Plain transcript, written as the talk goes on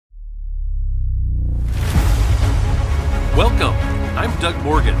Welcome. I'm Doug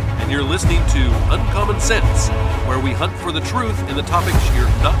Morgan, and you're listening to Uncommon Sense, where we hunt for the truth in the topics you're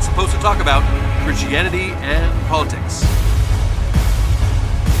not supposed to talk about, Christianity and politics.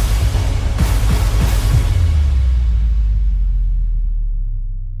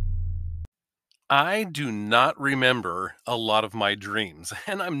 I do not remember a lot of my dreams,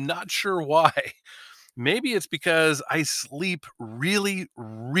 and I'm not sure why. Maybe it's because I sleep really,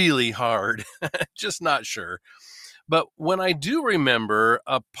 really hard. Just not sure. But when I do remember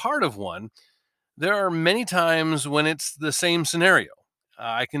a part of one, there are many times when it's the same scenario.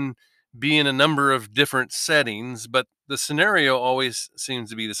 I can be in a number of different settings, but the scenario always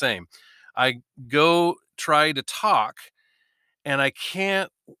seems to be the same. I go try to talk and I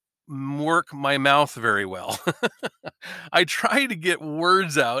can't work my mouth very well. I try to get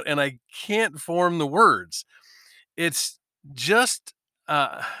words out and I can't form the words. It's just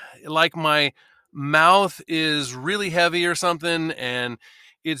uh, like my mouth is really heavy or something, and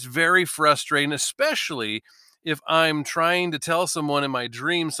it's very frustrating, especially if I'm trying to tell someone in my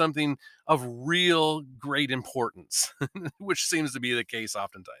dream something of real great importance, which seems to be the case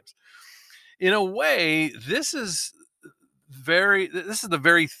oftentimes. In a way, this is the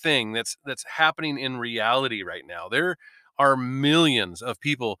very thing that's happening in reality right now. There are millions of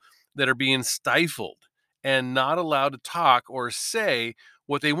people that are being stifled and not allowed to talk or say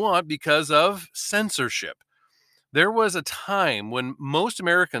what they want because of censorship. There was a time when most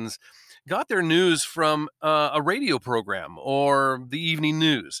Americans got their news from a radio program or the evening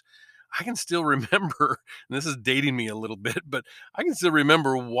news. I can still remember, and this is dating me a little bit, but I can still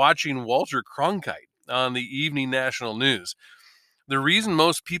remember watching Walter Cronkite on the evening national news. The reason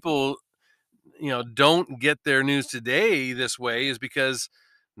most people, don't get their news today this way is because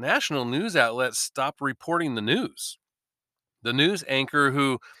national news outlets stopped reporting the news. The news anchor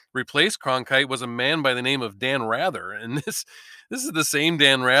who replaced Cronkite was a man by the name of Dan Rather, and this is the same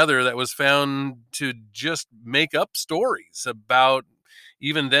Dan Rather that was found to just make up stories about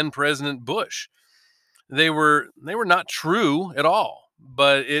even then President Bush. They were not true at all,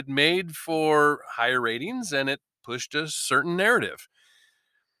 but it made for higher ratings and it pushed a certain narrative.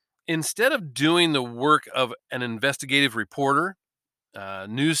 Instead of doing the work of an investigative reporter,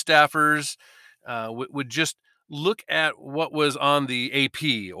 news staffers would just look at what was on the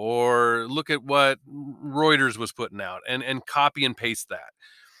AP or look at what Reuters was putting out and copy and paste that.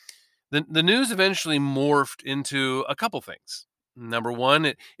 The news eventually morphed into a couple things. Number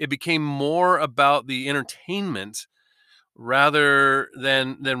one, it became more about the entertainment rather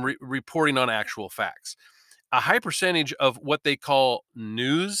than reporting on actual facts. A high percentage of what they call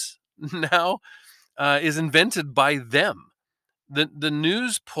news now is invented by them. The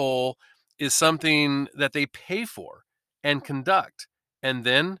news poll is something that they pay for and conduct and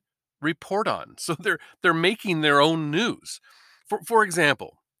then report on. So they're making their own news. For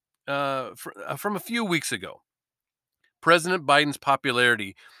example, from a few weeks ago, President Biden's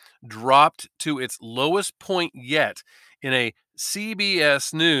popularity dropped to its lowest point yet in a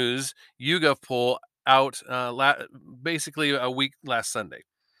CBS News YouGov poll out basically a week last Sunday,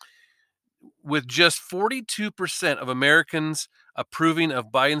 with just 42% of Americans approving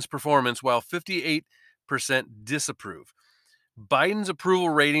of Biden's performance, while 58% disapprove. Biden's approval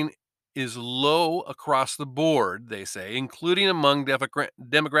rating is low across the board, they say, including among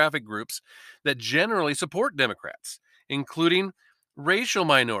demographic groups that generally support Democrats, including racial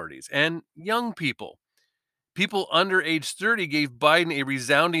minorities and young people. People under age 30 gave Biden a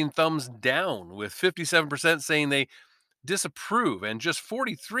resounding thumbs down, with 57% saying they disapprove and just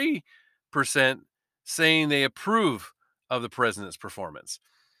 43% saying they approve of the president's performance.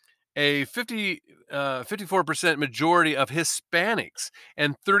 A 54% majority of Hispanics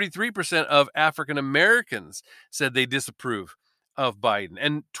and 33% of African Americans said they disapprove of Biden.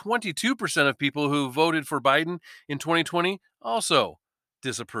 And 22% of people who voted for Biden in 2020 also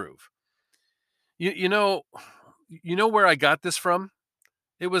disapprove. You, you know, you know where I got this from?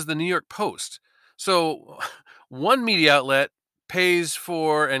 It was the New York Post. So one media outlet pays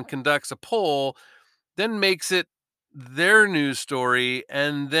for and conducts a poll, then makes it their news story,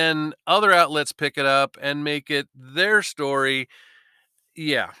 and then other outlets pick it up and make it their story.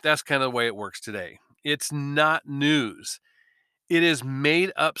 Yeah, that's kind of the way it works today. It's not news. It is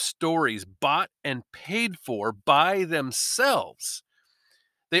made up stories bought and paid for by themselves.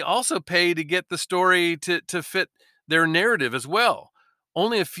 They also pay to get the story to fit their narrative as well.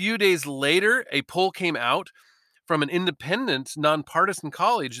 Only a few days later, a poll came out from an independent, nonpartisan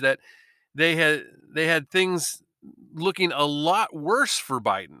college that they had things looking a lot worse for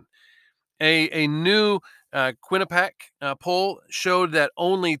Biden. A new Quinnipiac poll showed that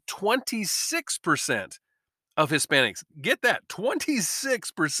only 26% of Hispanics, get that,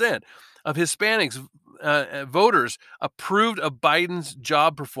 26% of Hispanics voters approved of Biden's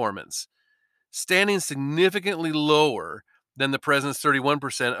job performance, standing significantly lower than the president's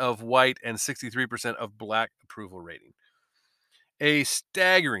 31% of white and 63% of black approval rating. A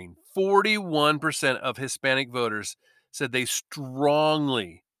staggering 41% of Hispanic voters said they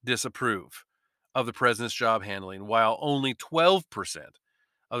strongly disapprove of the president's job handling, while only 12%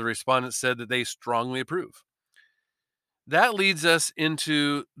 of the respondents said that they strongly approve. That leads us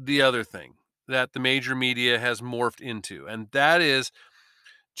into the other thing that the major media has morphed into, and that is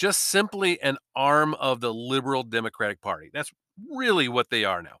just simply an arm of the liberal Democratic Party. That's really what they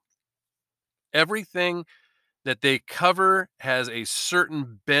are now. Everything that they cover has a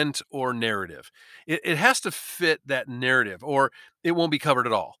certain bent or narrative. It has to fit that narrative, or it won't be covered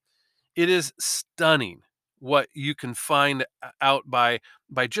at all. It is stunning what you can find out by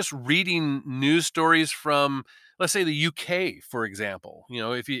just reading news stories from, let's say, the UK, for example. You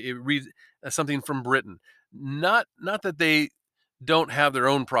know, if you read something from Britain, not that they don't have their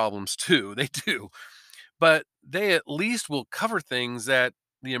own problems too, they do, but they at least will cover things that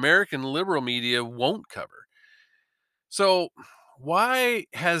the American liberal media won't cover. So, why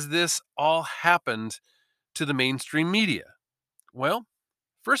has this all happened to the mainstream media? Well,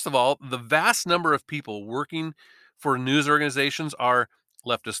 first of all, the vast number of people working for news organizations are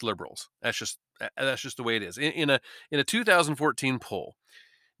leftist liberals. That's just the way it is. In a 2014 poll,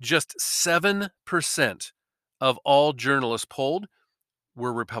 just 7% of all journalists polled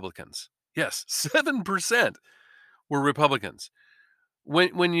were Republicans. Yes, 7% were Republicans.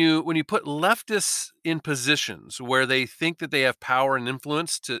 When you put leftists in positions where they think that they have power and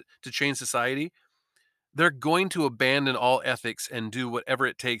influence to change society, they're going to abandon all ethics and do whatever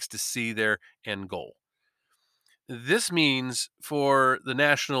it takes to see their end goal. This means for the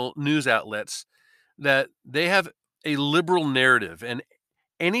national news outlets that they have a liberal narrative, and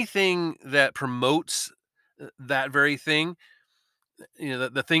anything that promotes that very thing,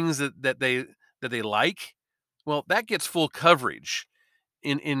 the things that they like, well, that gets full coverage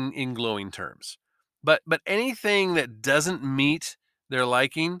in glowing terms. But anything that doesn't meet their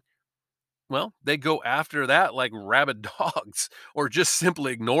liking, well, they go after that like rabid dogs, or just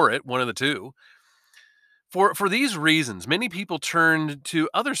simply ignore it, one of the two. For these reasons, many people turned to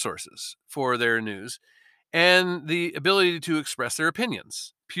other sources for their news and the ability to express their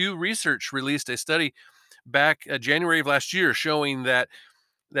opinions. Pew Research released a study back January of last year showing that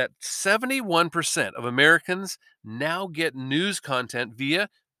 71% of Americans now get news content via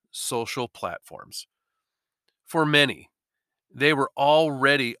social platforms. For many, they were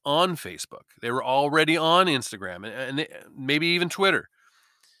already on Facebook. They were already on Instagram and maybe even Twitter.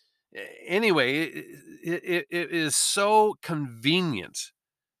 Anyway, it is so convenient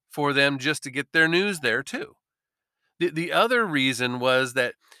for them just to get their news there too. The other reason was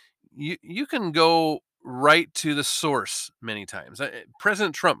that you can go right to the source many times.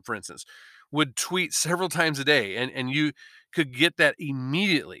 President Trump, for instance, would tweet several times a day, and you could get that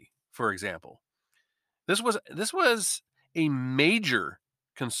immediately. For example, this was a major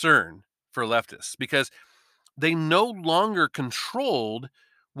concern for leftists because they no longer controlled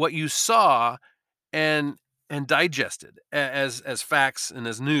what you saw and digested as facts and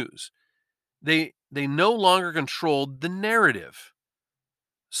as news. They no longer controlled the narrative.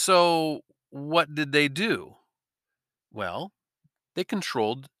 So what did they do? Well, they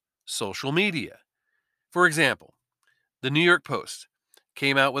controlled social media. For example, the New York Post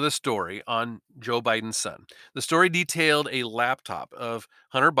came out with a story on Joe Biden's son. The story detailed a laptop of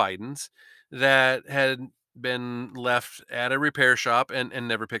Hunter Biden's that had been left at a repair shop and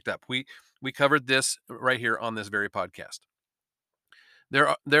never picked up. We covered this right here on this very podcast.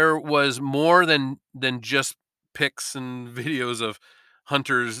 There was more than just pics and videos of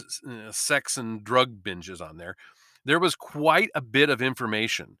Hunter's sex and drug binges on there. There was quite a bit of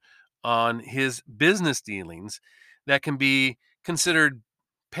information on his business dealings that can be considered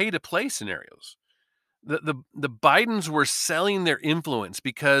pay to play scenarios. The Bidens were selling their influence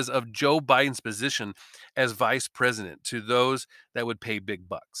because of Joe Biden's position as vice president to those that would pay big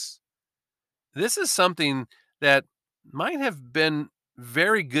bucks. This is something that might have been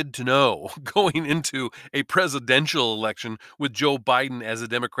very good to know going into a presidential election with Joe Biden as a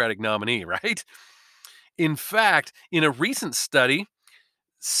Democratic nominee, right? In fact, in a recent study,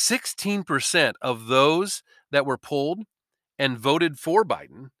 16% of those that were polled and voted for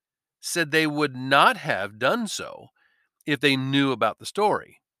Biden said they would not have done so if they knew about the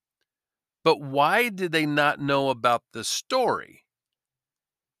story. But why did they not know about the story?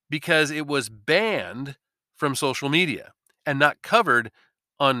 Because it was banned from social media and not covered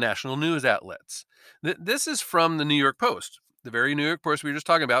on national news outlets. This is from the New York Post, the very New York Post we were just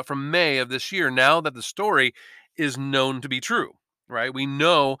talking about from May of this year, now that the story is known to be true, right? We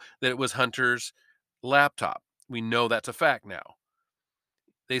know that it was Hunter's laptop. We know that's a fact now.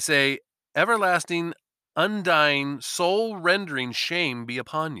 They say, everlasting, undying, soul rendering shame be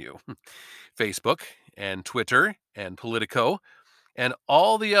upon you. Facebook and Twitter and Politico and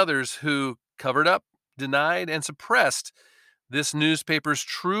all the others who covered up, denied, and suppressed this newspaper's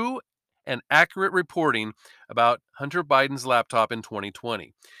true and accurate reporting about Hunter Biden's laptop in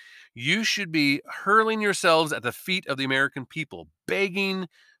 2020. You should be hurling yourselves at the feet of the American people, begging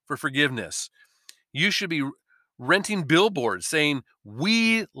for forgiveness. You should be renting billboards saying,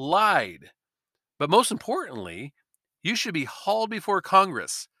 "We lied." But most importantly, you should be hauled before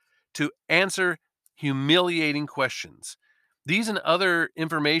Congress to answer humiliating questions. These and other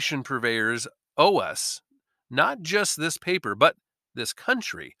information purveyors owe us, not just this paper, but this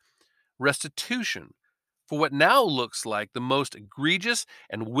country, restitution for what now looks like the most egregious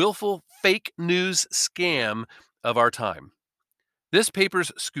and willful fake news scam of our time. This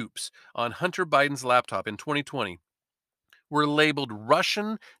paper's scoops on Hunter Biden's laptop in 2020 were labeled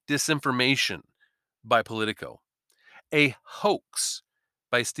Russian disinformation by Politico, a hoax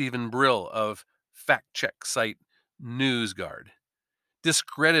by Stephen Brill of fact check site NewsGuard,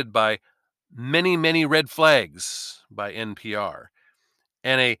 discredited by many, many red flags by NPR,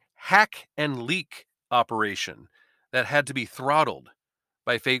 and a hack and leak operation that had to be throttled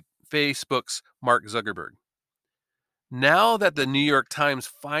by Facebook's Mark Zuckerberg. Now that the New York Times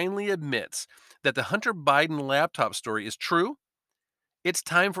finally admits that the Hunter Biden laptop story is true, it's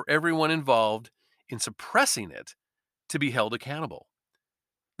time for everyone involved in suppressing it to be held accountable.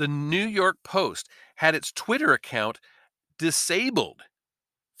 The New York Post had its Twitter account disabled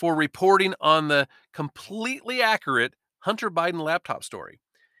for reporting on the completely accurate Hunter Biden laptop story.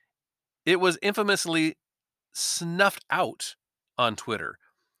 It was infamously snuffed out on Twitter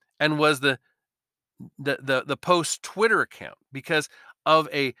and was the Post Twitter account because of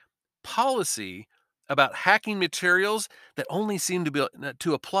a policy about hacking materials that only seemed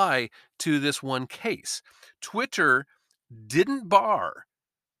to apply to this one case. Twitter didn't bar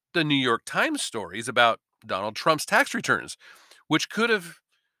the New York Times stories about Donald Trump's tax returns, which could have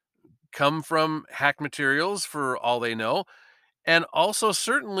come from hacked materials for all they know, and also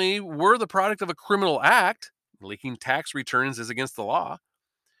certainly were the product of a criminal act. Leaking tax returns is against the law.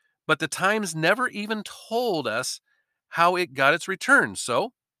 But the Times never even told us how it got its returns,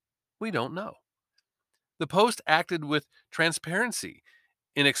 so we don't know. The Post acted with transparency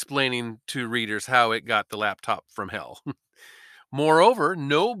in explaining to readers how it got the laptop from hell. Moreover,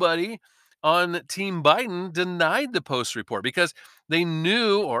 nobody on Team Biden denied the Post report because they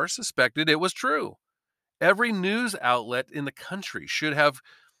knew or suspected it was true. Every news outlet in the country should have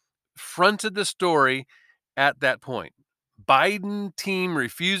fronted the story at that point. Biden team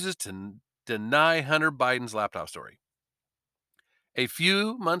refuses to deny Hunter Biden's laptop story. A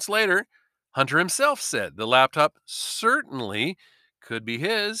few months later, Hunter himself said the laptop certainly could be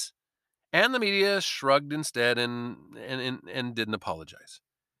his, and the media shrugged instead and didn't apologize.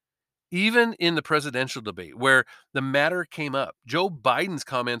 Even in the presidential debate, where the matter came up, Joe Biden's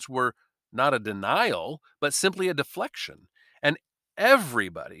comments were not a denial, but simply a deflection. And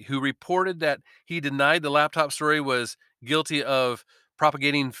everybody who reported that he denied the laptop story was guilty of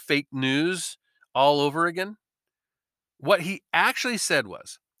propagating fake news all over again. What he actually said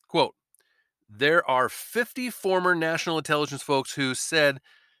was, quote, there are 50 former national intelligence folks who said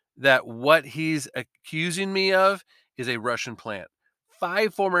that what he's accusing me of is a Russian plant.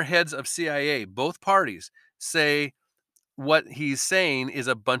 5 former heads of CIA, both parties, say what he's saying is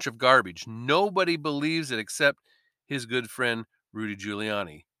a bunch of garbage. Nobody believes it except his good friend Rudy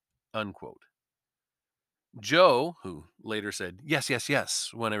Giuliani, unquote. Joe, who later said, yes, yes, yes,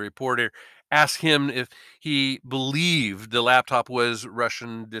 when a reporter asked him if he believed the laptop was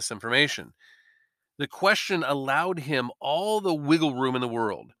Russian disinformation. The question allowed him all the wiggle room in the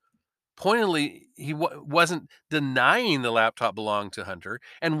world. Pointedly, he wasn't denying the laptop belonged to Hunter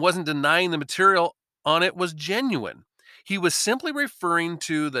and wasn't denying the material on it was genuine. He was simply referring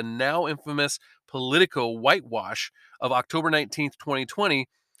to the now infamous Politico whitewash of October 19th, 2020,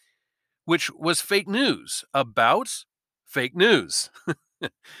 which was fake news about fake news.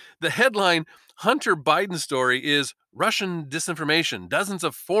 The headline, Hunter Biden story, is Russian disinformation. Dozens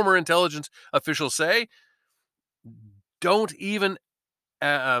of former intelligence officials say, don't even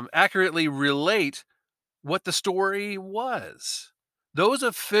accurately relate what the story was. Those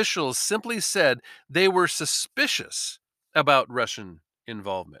officials simply said they were suspicious about Russian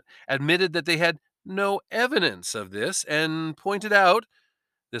involvement, admitted that they had no evidence of this, and pointed out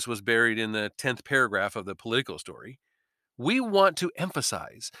This was buried in the 10th paragraph of the Politico story. We want to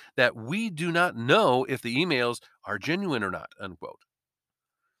emphasize that we do not know if the emails are genuine or not, unquote.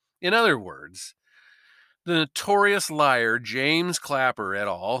 In other words, the notorious liar James Clapper et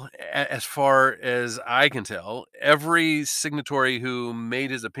al., as far as I can tell, every signatory who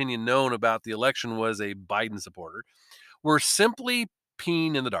made his opinion known about the election was a Biden supporter, were simply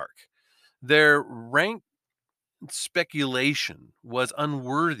peeing in the dark. Their rank speculation was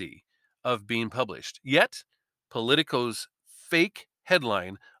unworthy of being published. Yet, Politico's fake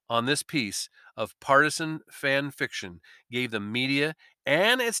headline on this piece of partisan fan fiction gave the media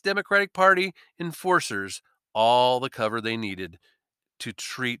and its Democratic Party enforcers all the cover they needed to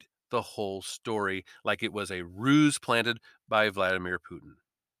treat the whole story like it was a ruse planted by Vladimir Putin.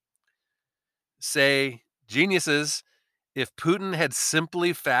 Say, geniuses, if Putin had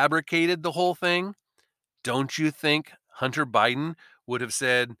simply fabricated the whole thing, don't you think Hunter Biden would have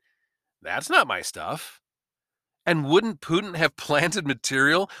said, "That's not my stuff"? And wouldn't Putin have planted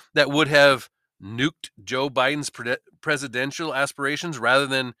material that would have nuked Joe Biden's presidential aspirations rather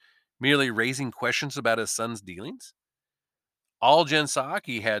than merely raising questions about his son's dealings? All Jen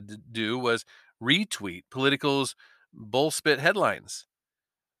Psaki had to do was retweet Politico's bullspit headlines.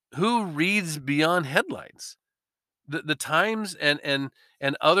 Who reads beyond headlines? The Times and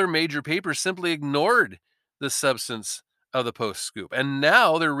other major papers simply ignored the substance of the Post scoop, and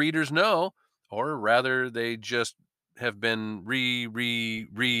now their readers know, or rather, they just have been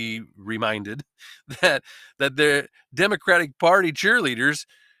reminded that the Democratic Party cheerleaders,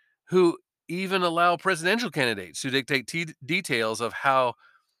 who even allow presidential candidates to dictate details of how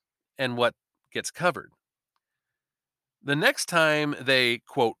and what gets covered. The next time they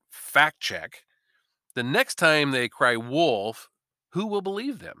quote fact check, the next time they cry wolf, who will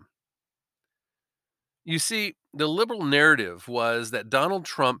believe them? You see, the liberal narrative was that Donald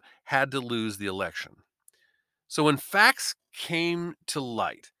Trump had to lose the election. So when facts came to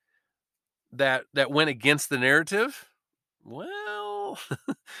light that went against the narrative, well,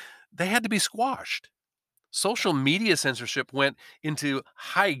 they had to be squashed. Social media censorship went into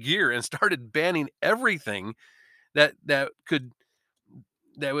high gear and started banning everything that could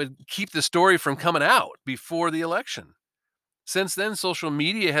that would keep the story from coming out before the election. Since then, social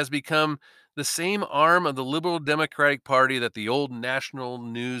media has become the same arm of the liberal Democratic Party that the old national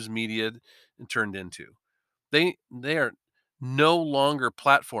news media turned into. They are no longer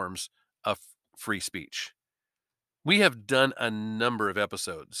platforms of free speech. We have done a number of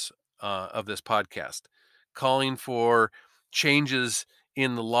episodes of this podcast calling for changes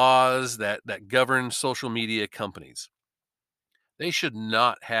in the laws that govern social media companies. They should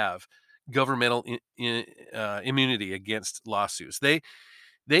not have governmental immunity against lawsuits.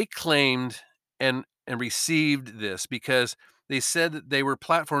 They claimed and received this because they said that they were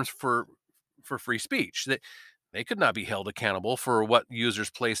platforms for free speech. That they could not be held accountable for what users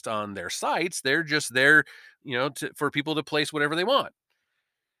placed on their sites. They're just there, for people to place whatever they want.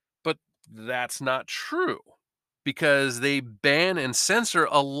 But that's not true because they ban and censor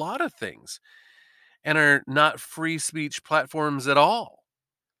a lot of things and are not free speech platforms at all.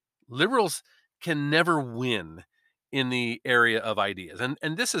 Liberals can never win in the area of ideas.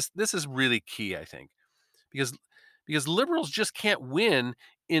 And this is really key, I think, because liberals just can't win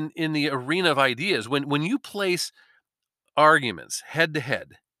in the arena of ideas. When you place arguments head to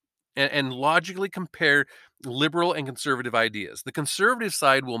head and logically compare liberal and conservative ideas, the conservative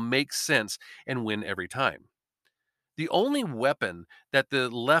side will make sense and win every time. The only weapon that the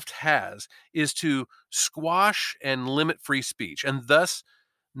left has is to squash and limit free speech and thus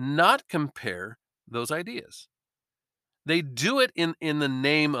not compare those ideas. They do it in the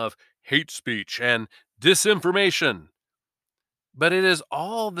name of hate speech and disinformation, but it is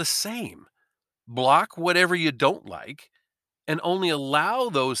all the same. Block whatever you don't like and only allow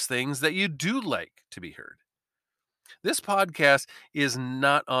those things that you do like to be heard. This podcast is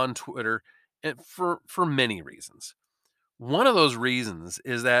not on Twitter and for many reasons. One of those reasons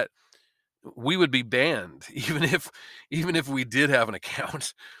is that we would be banned even if we did have an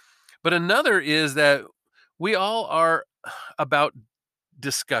account. But another is that we all are about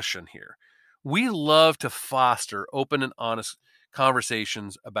discussion here. We love to foster open and honest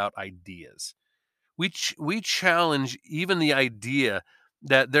conversations about ideas. We challenge even the idea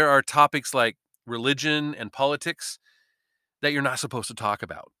that there are topics like religion and politics that you're not supposed to talk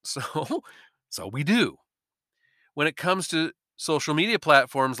about. So we do. When it comes to social media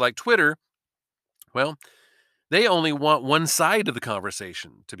platforms like Twitter, well, they only want one side of the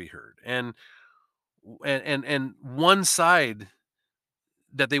conversation to be heard. And one side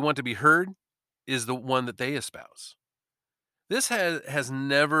that they want to be heard is the one that they espouse. This has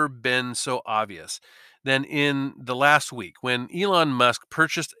never been so obvious than in the last week when Elon Musk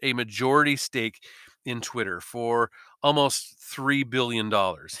purchased a majority stake in Twitter for almost $3 billion.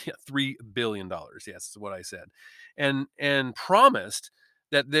 Yeah, $3 billion. Yes, is what I said, and promised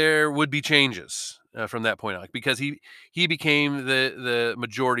that there would be changes from that point on, because he became the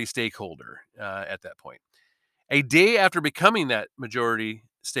majority stakeholder at that point. A day after becoming that majority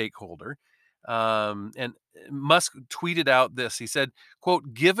stakeholder, and Musk tweeted out this. He said,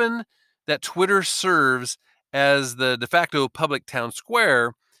 quote, "Given that Twitter serves as the de facto public town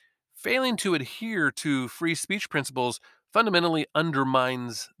square, failing to adhere to free speech principles fundamentally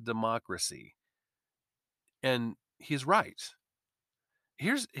undermines democracy." And he's right.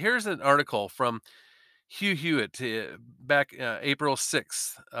 Here's an article from Hugh Hewitt back April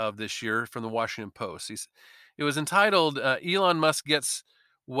 6th of this year from the Washington Post. It was entitled "Elon Musk Gets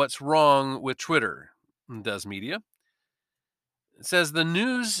What's Wrong with Twitter, Does Media." It says the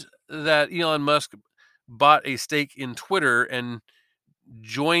news that Elon Musk bought a stake in Twitter and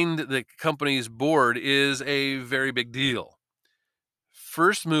joined the company's board is a very big deal.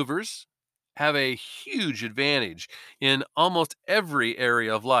 First movers have a huge advantage in almost every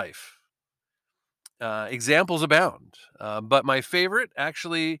area of life. Examples abound, but my favorite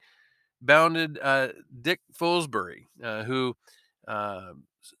actually bounded Dick Fosbury, who uh,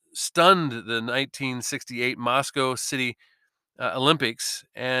 stunned the 1968 Moscow City Olympics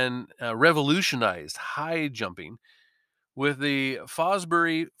and revolutionized high jumping with the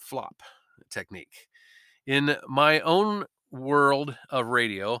Fosbury flop technique. In my own world of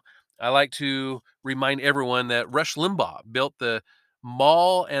radio, I like to remind everyone that Rush Limbaugh built the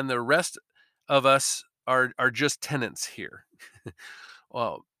mall, and the rest of us are just tenants here.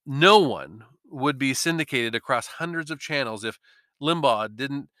 Well, no one would be syndicated across hundreds of channels if Limbaugh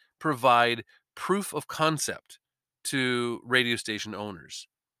didn't provide proof of concept to radio station owners.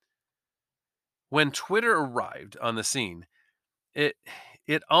 When Twitter arrived on the scene, it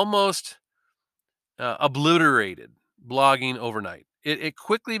it almost obliterated blogging overnight. It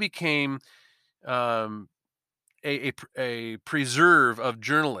quickly became um, a preserve of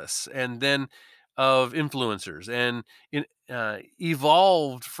journalists and then of influencers, and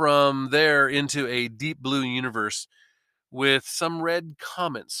evolved from there into a deep blue universe with some red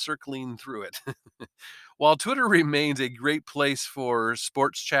comments circling through it. While Twitter remains a great place for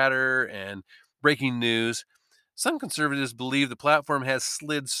sports chatter and breaking news, some conservatives believe the platform has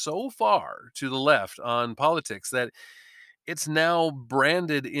slid so far to the left on politics that it's now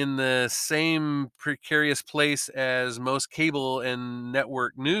branded in the same precarious place as most cable and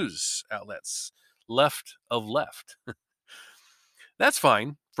network news outlets, left of left. That's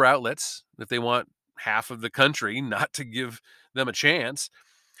fine for outlets if they want half of the country not to give them a chance,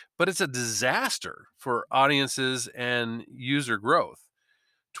 but it's a disaster for audiences and user growth.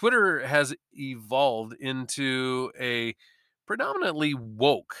 Twitter has evolved into a predominantly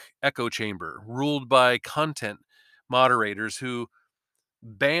woke echo chamber ruled by content moderators who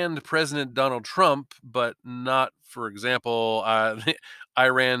banned President Donald Trump, but not, for example,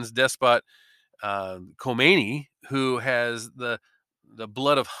 Iran's despot Khomeini, who has the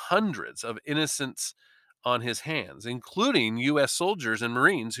blood of hundreds of innocents on his hands, including U.S. soldiers and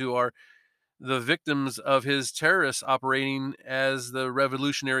Marines who are the victims of his terrorists operating as the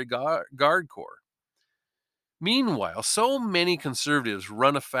Revolutionary Guard Corps. Meanwhile, so many conservatives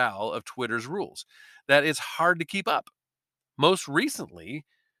run afoul of Twitter's rules that it's hard to keep up. Most recently,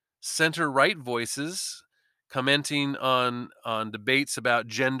 center right voices commenting on debates about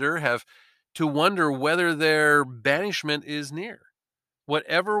gender have to wonder whether their banishment is near.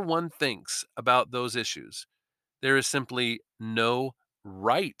 Whatever one thinks about those issues, there is simply no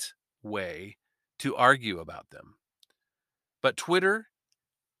right way to argue about them. But Twitter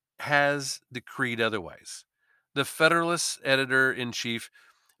has decreed otherwise. The Federalist editor in chief,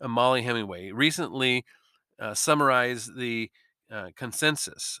 Molly Hemingway, recently summarized the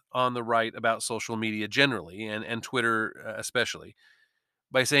consensus on the right about social media generally, and Twitter especially,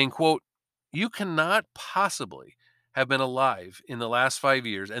 by saying, quote, "You cannot possibly have been alive in the last 5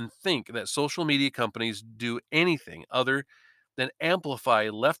 years and think that social media companies do anything other than amplify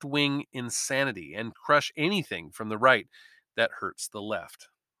left-wing insanity and crush anything from the right that hurts the left,"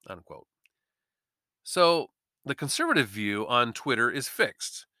 unquote. So the conservative view on Twitter is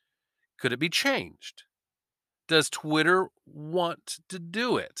fixed. Could it be changed? Does Twitter want to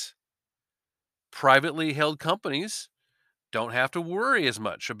do it? Privately held companies don't have to worry as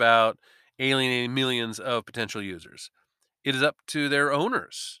much about alienating millions of potential users. It is up to their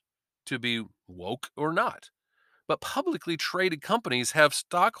owners to be woke or not. But publicly traded companies have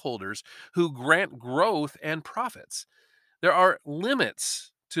stockholders who grant growth and profits. There are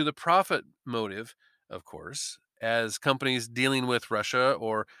limits to the profit motive, of course, as companies dealing with Russia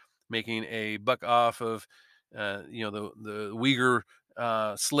or making a buck off of, the Uyghur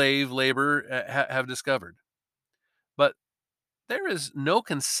slave labor have discovered. But there is no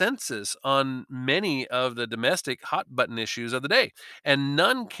consensus on many of the domestic hot button issues of the day, and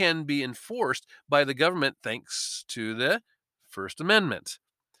none can be enforced by the government thanks to the First Amendment.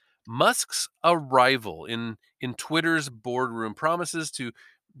 Musk's arrival in Twitter's boardroom promises to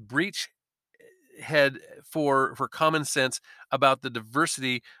breach head for common sense about the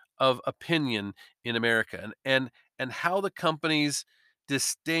diversity of opinion in America, and how the company's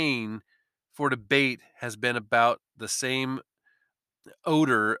disdain for debate has been about the same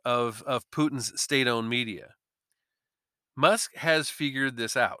odor of Putin's state-owned media. Musk has figured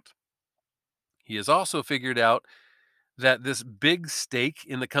this out. He has also figured out that this big stake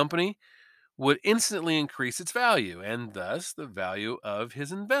in the company would instantly increase its value and thus the value of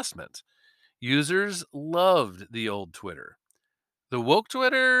his investment. Users loved the old Twitter. The woke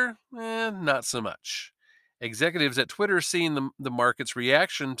Twitter, not so much. Executives at Twitter, seeing the market's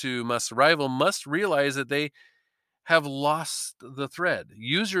reaction to Musk's arrival, must realize that they have lost the thread.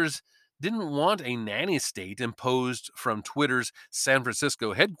 Users didn't want a nanny state imposed from Twitter's San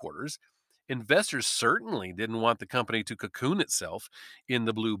Francisco headquarters. Investors certainly didn't want the company to cocoon itself in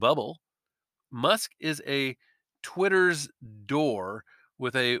the blue bubble. Musk is a Twitter's door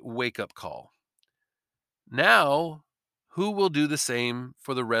with a wake up call. Now, who will do the same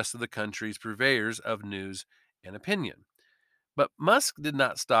for the rest of the country's purveyors of news and opinion? But Musk did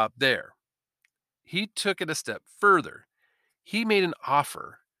not stop there. He took it a step further. He made an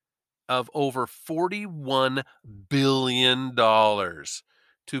offer of over $41 billion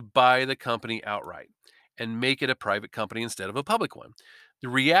to buy the company outright and make it a private company instead of a public one. The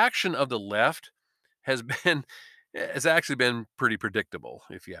reaction of the left has actually been pretty predictable,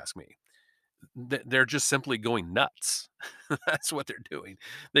 if you ask me. They're just simply going nuts. That's what they're doing.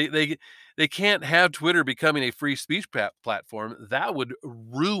 They can't have Twitter becoming a free speech platform. That would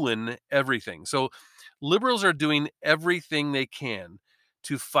ruin everything. So liberals are doing everything they can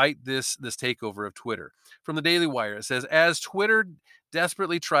to fight this takeover of Twitter. From the Daily Wire, it says, as Twitter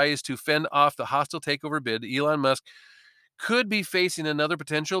desperately tries to fend off the hostile takeover bid, Elon Musk could be facing another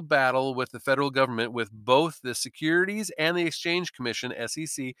potential battle with the federal government, with both the Securities and the Exchange Commission,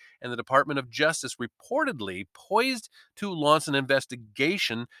 SEC, and the Department of Justice reportedly poised to launch an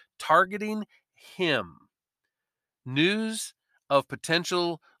investigation targeting him. News of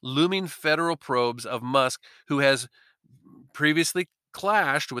potential looming federal probes of Musk, who has previously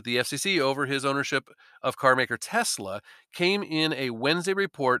clashed with the FCC over his ownership of carmaker Tesla, came in a Wednesday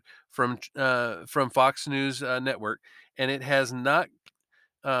report from Fox News Network, and it has not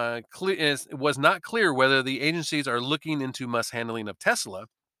it was not clear whether the agencies are looking into Musk's handling of Tesla,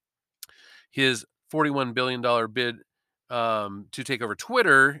 his $41 billion bid to take over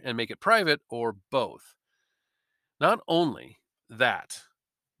Twitter and make it private, or both. Not only that,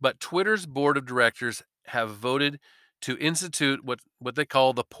 but Twitter's board of directors have voted to institute what they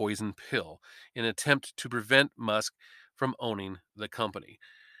call the poison pill, in an attempt to prevent Musk from owning the company.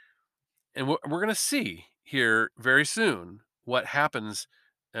 And we're going to see here very soon what happens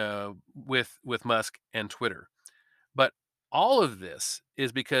with Musk and Twitter. But all of this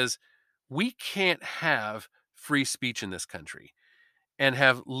is because we can't have free speech in this country and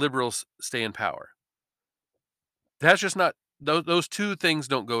have liberals stay in power. That's just not, those two things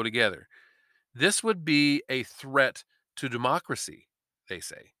don't go together. This would be a threat to democracy, they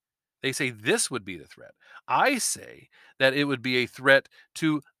say. They say this would be the threat. I say that it would be a threat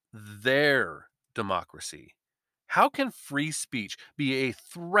to their democracy. How can free speech be a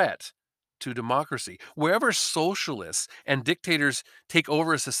threat to democracy? Wherever socialists and dictators take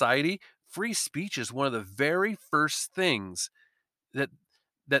over a society, free speech is one of the very first things that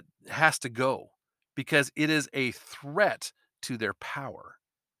has to go, because it is a threat to their power.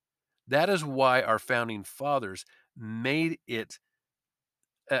 That is why our founding fathers made it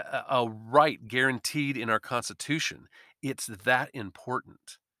a right guaranteed in our Constitution. It's that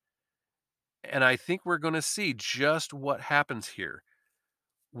important. And I think we're going to see just what happens here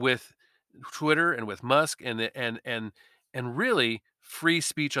with Twitter and with Musk and really free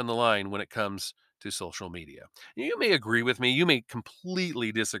speech on the line when it comes to social media. You may agree with me, you may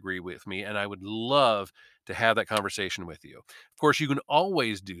completely disagree with me, and I would love to have that conversation with you. Of course, you can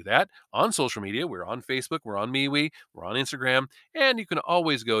always do that on social media. We're on Facebook, we're on MeWe, we're on Instagram, and you can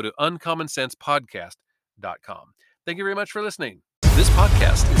always go to uncommonsensepodcast.com. Thank you very much for listening. This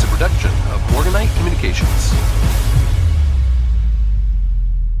podcast is a production of Morganite Communications.